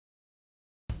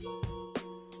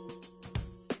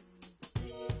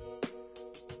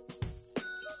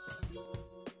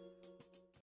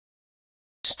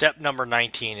Step number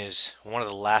 19 is one of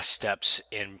the last steps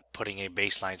in putting a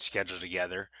baseline schedule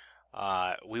together.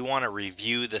 We want to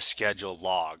review the schedule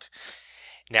log.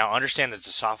 Now understand that the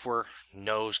software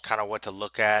knows kind of what to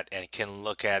look at and can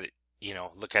look at it,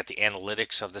 look at the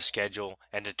analytics of the schedule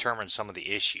and determine some of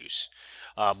the issues.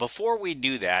 Before we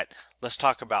do that, let's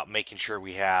talk about making sure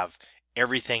we have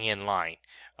everything in line,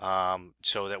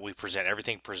 so that we present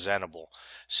everything presentable.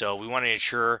 So we want to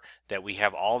ensure that we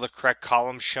have all the correct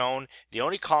columns shown. The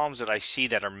only columns that I see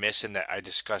that are missing that I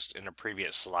discussed in a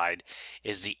previous slide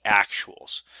is the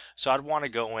actuals. So I'd want to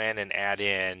go in and add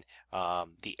in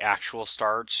the actual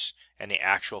starts and the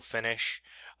actual finish,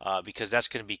 because that's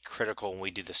going to be critical when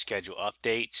we do the schedule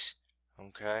updates.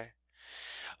 Okay,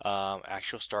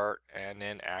 actual start and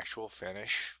then actual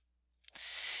finish.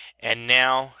 And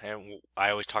now, and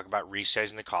I always talk about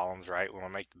resizing the columns, right? We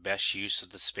want to make the best use of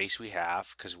the space we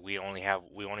have, because we only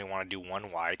want to do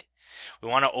one wide. We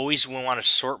want to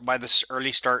sort by the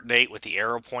early start date with the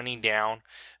arrow pointing down,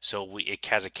 so it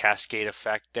has a cascade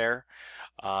effect there.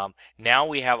 Now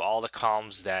we have all the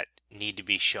columns that need to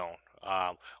be shown.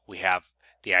 We have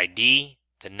the ID,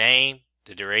 the name,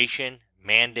 the duration,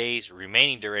 man days,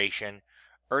 remaining duration,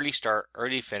 early start,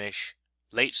 early finish,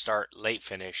 late start, late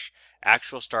finish,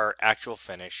 actual start, actual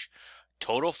finish,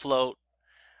 total float,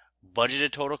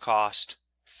 budgeted total cost,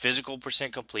 physical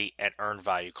percent complete, and earned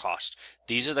value cost.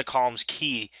 These are the columns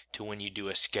key to when you do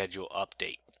a schedule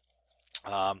update.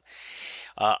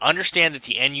 Understand that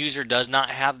the end user does not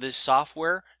have this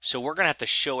software, so we're going to have to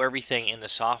show everything in the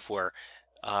software,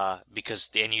 because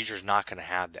the end user is not going to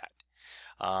have that.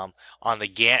 On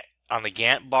the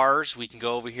Gantt bars, we can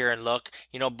go over here and look.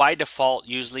 By default,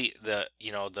 usually the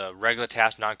regular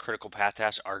tasks, non-critical path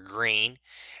tasks are green,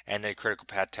 and then critical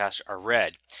path tasks are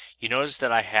red. You notice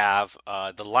that I have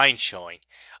the lines showing.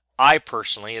 I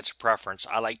personally, it's a preference,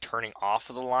 I like turning off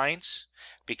of the lines,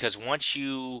 because once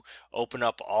you open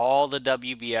up all the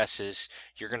WBSs,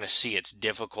 you're going to see it's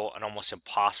difficult and almost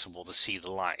impossible to see the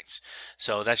lines.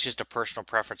 So that's just a personal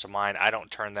preference of mine. I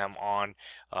don't turn them on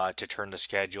to turn the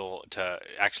schedule to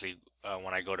actually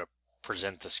when I go to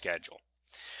present the schedule.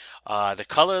 The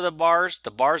color of the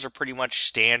bars are pretty much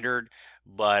standard,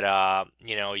 but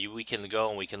we can go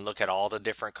and we can look at all the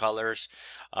different colors.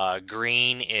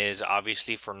 Green is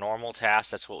obviously for normal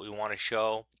tasks, that's what we want to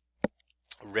show.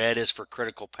 Red is for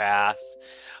critical path.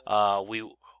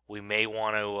 We may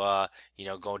want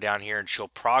to go down here and show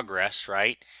progress,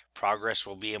 right? Progress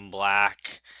will be in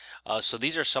black. So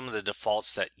these are some of the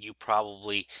defaults that you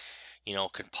probably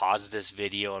can pause this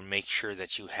video and make sure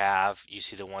that you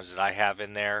see the ones that I have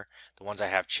in there. The ones I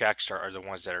have checked are the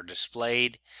ones that are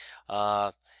displayed,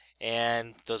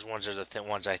 and those ones are the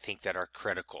ones I think that are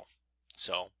critical.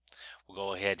 So we'll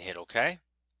go ahead and hit OK.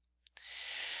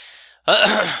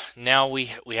 Now we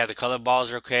have the color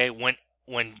balls are okay.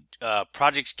 When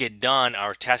projects get done,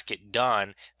 our tasks get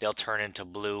done, they'll turn into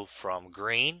blue from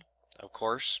green, of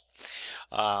course.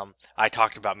 I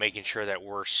talked about making sure that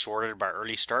we're sorted by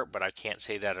early start, but I can't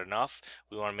say that enough.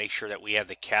 We want to make sure that we have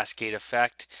the cascade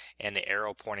effect and the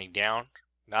arrow pointing down,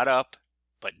 not up,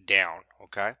 but down,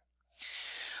 okay?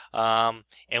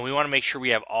 And we want to make sure we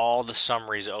have all the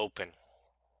summaries open.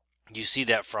 You see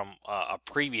that from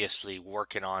previously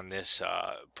working on this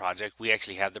project, we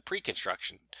actually have the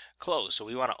pre-construction closed, so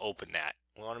we want to open that.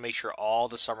 We want to make sure all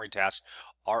the summary tasks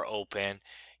are open,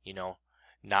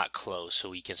 not closed, so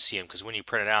we can see them, because when you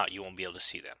print it out, you won't be able to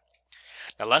see them.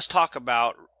 Now let's talk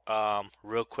about,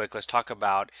 real quick, let's talk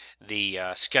about the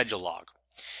schedule log.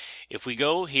 If we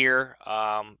go here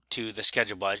to the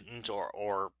schedule buttons,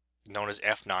 or known as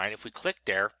F9, if we click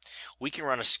there, we can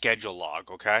run a schedule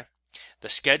log, okay? The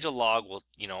schedule log will,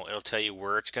 it'll tell you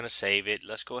where it's going to save it.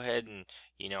 Let's go ahead and,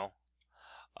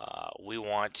 we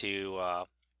want to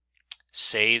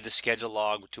save the schedule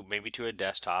log maybe to a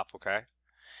desktop, okay?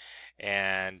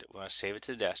 And we want to save it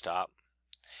to the desktop.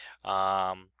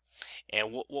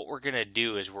 And what we're going to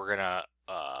do is we're gonna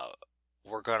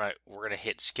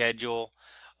hit schedule.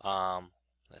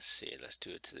 Let's see, let's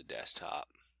do it to the desktop.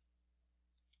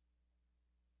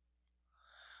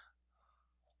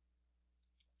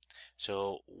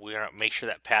 So we're gonna make sure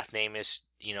that path name is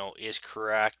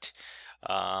correct,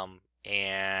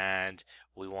 and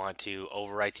we want to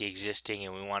overwrite the existing,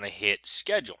 and we want to hit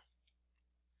schedule.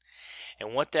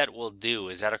 And what that will do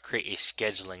is that'll create a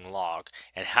scheduling log.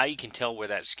 And how you can tell where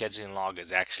that scheduling log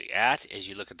is actually at is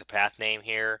you look at the path name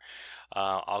here.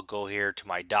 I'll go here to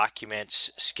my documents,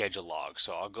 schedule log.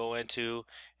 So I'll go into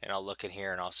and I'll look in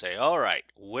here and I'll say, all right,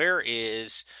 where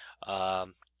is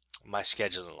my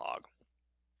scheduling log?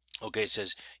 Okay, it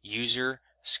says user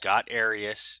Scott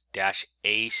Arias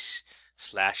 -ace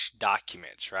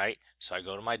 /documents, right? So I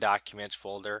go to my documents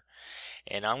folder,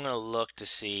 and I'm going to look to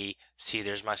see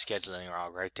there's my scheduling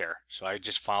log right there. So I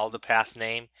just followed the path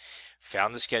name,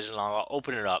 found the scheduling log. I'll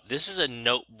open it up. This is a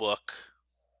notebook,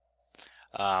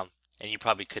 and you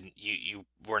probably couldn't, you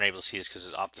weren't able to see this because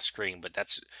it's off the screen, but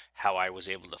that's how I was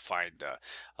able to find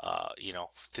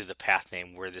through the path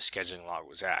name where the scheduling log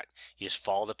was at. You just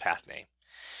follow the path name.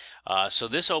 So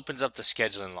this opens up the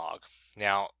scheduling log.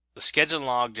 Now the scheduling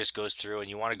log just goes through, and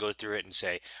you want to go through it and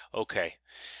say, okay,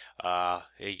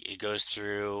 it goes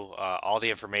through all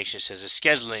the information. It says, is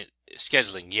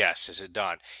scheduling? Yes. Is it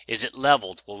done? Is it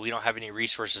leveled? Well, we don't have any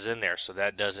resources in there, so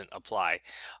that doesn't apply.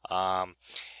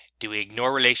 Do we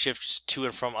ignore relationships to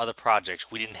and from other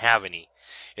projects? We didn't have any.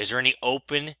 Is there any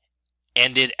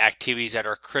open-ended activities that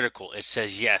are critical? It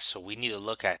says yes, so we need to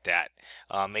look at that.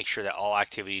 Make sure that all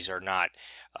activities are not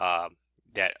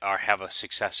have a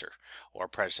successor or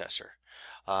predecessor.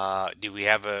 Do we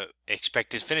have a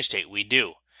expected finish date? We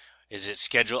do. Is it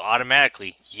scheduled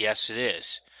automatically? Yes, it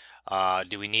is.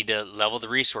 Do we need to level the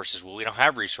resources? Well, we don't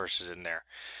have resources in there.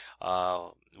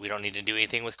 We don't need to do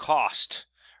anything with cost.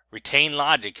 Retain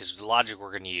logic is the logic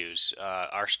we're going to use.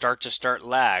 Our start-to-start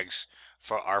lags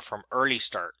are from early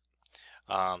start,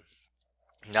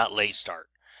 not late start.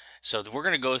 So we're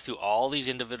going to go through all these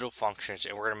individual functions,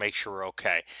 and we're going to make sure we're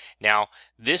okay. Now,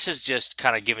 this is just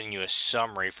kind of giving you a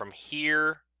summary from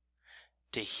here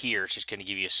to here. It's just going to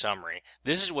give you a summary.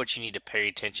 This is what you need to pay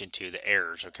attention to, the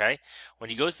errors, okay? When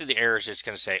you go through the errors, it's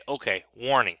going to say, okay,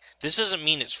 warning. This doesn't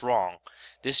mean it's wrong.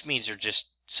 This means there's just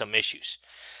some issues.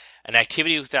 An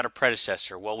activity without a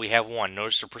predecessor. Well, we have one.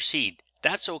 Notice to proceed.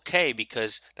 That's okay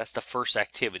because that's the first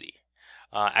activity.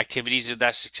 Activities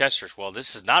without successors. Well,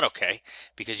 this is not okay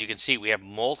because you can see we have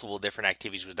multiple different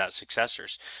activities without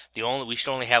successors. We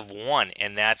should only have one,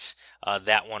 and that's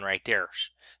that one right there.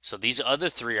 So these other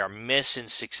three are missing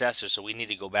successors, so we need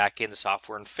to go back in the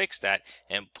software and fix that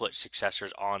and put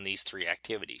successors on these three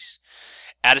activities.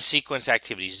 Add a sequence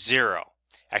activities, 0.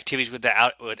 Activities with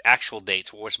actual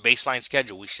dates. Well, it's baseline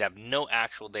schedule. We should have no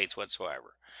actual dates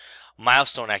whatsoever.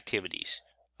 Milestone activities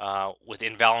with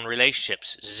invalid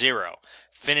relationships, 0.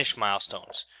 Finish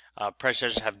milestones.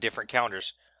 Predecessors have different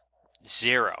calendars,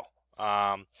 0.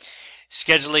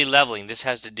 Scheduling leveling. This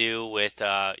has to do with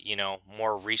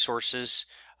more resources.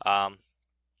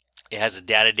 It has the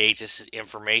data dates. This is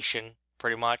information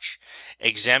pretty much.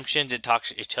 Exemptions. It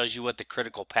tells you what the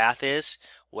critical path is,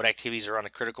 what activities are on the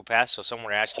critical path. So if someone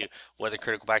were to ask you what are the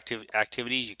critical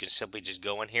activities, you can simply just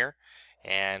go in here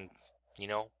and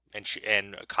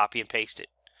and copy and paste it.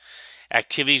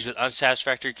 Activities with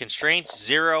unsatisfactory constraints,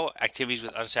 0. Activities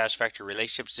with unsatisfactory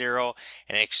relationships, 0.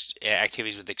 And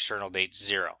activities with external dates,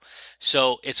 0.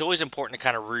 So it's always important to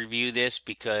kind of review this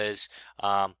because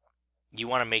you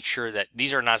want to make sure that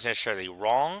these are not necessarily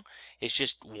wrong. It's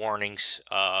just warnings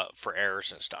for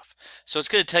errors and stuff. So it's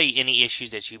going to tell you any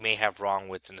issues that you may have wrong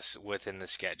within the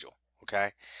schedule.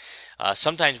 Okay.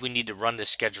 Sometimes we need to run this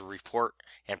schedule report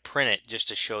and print it just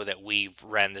to show that we've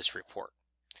ran this report.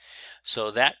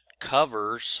 So that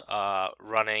covers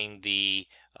running the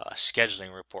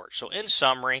scheduling report. So in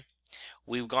summary,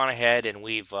 we've gone ahead and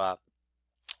we've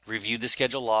reviewed the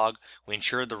schedule log. We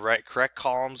ensure the correct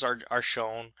columns are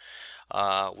shown.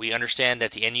 We understand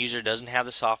that the end user doesn't have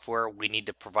the software. We need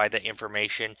to provide that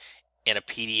information in a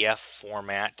PDF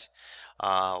format.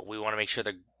 We want to make sure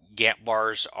the Gantt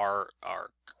bars are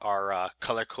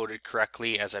color coded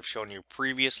correctly, as I've shown you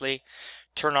previously.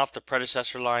 Turn off the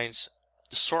predecessor lines.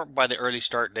 Sort by the early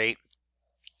start date,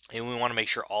 and we want to make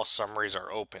sure all summaries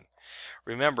are open.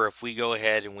 Remember, if we go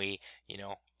ahead and we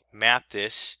map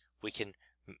this, we can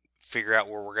figure out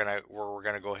where we're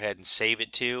gonna go ahead and save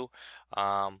it to,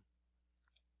 and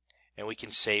we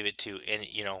can save it to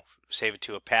save it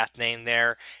to a path name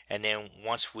there, and then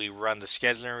once we run the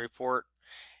scheduling report,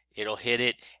 it'll hit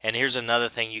it. And here's another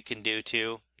thing you can do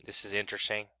too. This is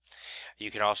interesting.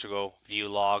 You can also go view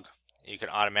log. You can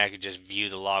automatically just view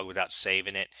the log without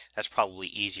saving it. That's probably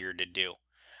easier to do.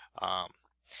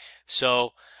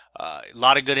 So a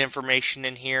lot of good information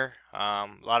in here. A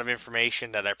lot of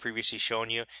information that I've previously shown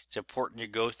you. It's important to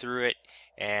go through it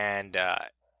and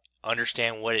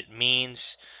understand what it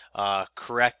means,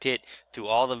 correct it. Through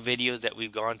all the videos that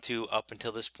we've gone through up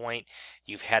until this point,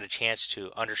 you've had a chance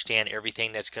to understand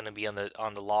everything that's going to be on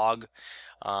the log.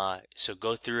 So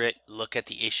go through it, look at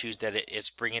the issues that it's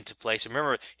bringing to place. And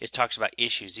remember, it talks about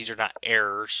issues. These are not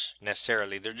errors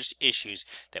necessarily. They're just issues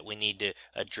that we need to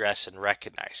address and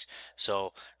recognize.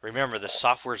 So remember, the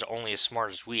software is only as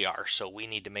smart as we are, so we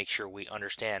need to make sure we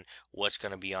understand what's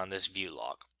going to be on this view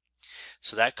log.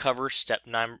 So that covers step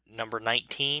number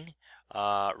 19,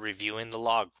 reviewing the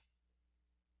log.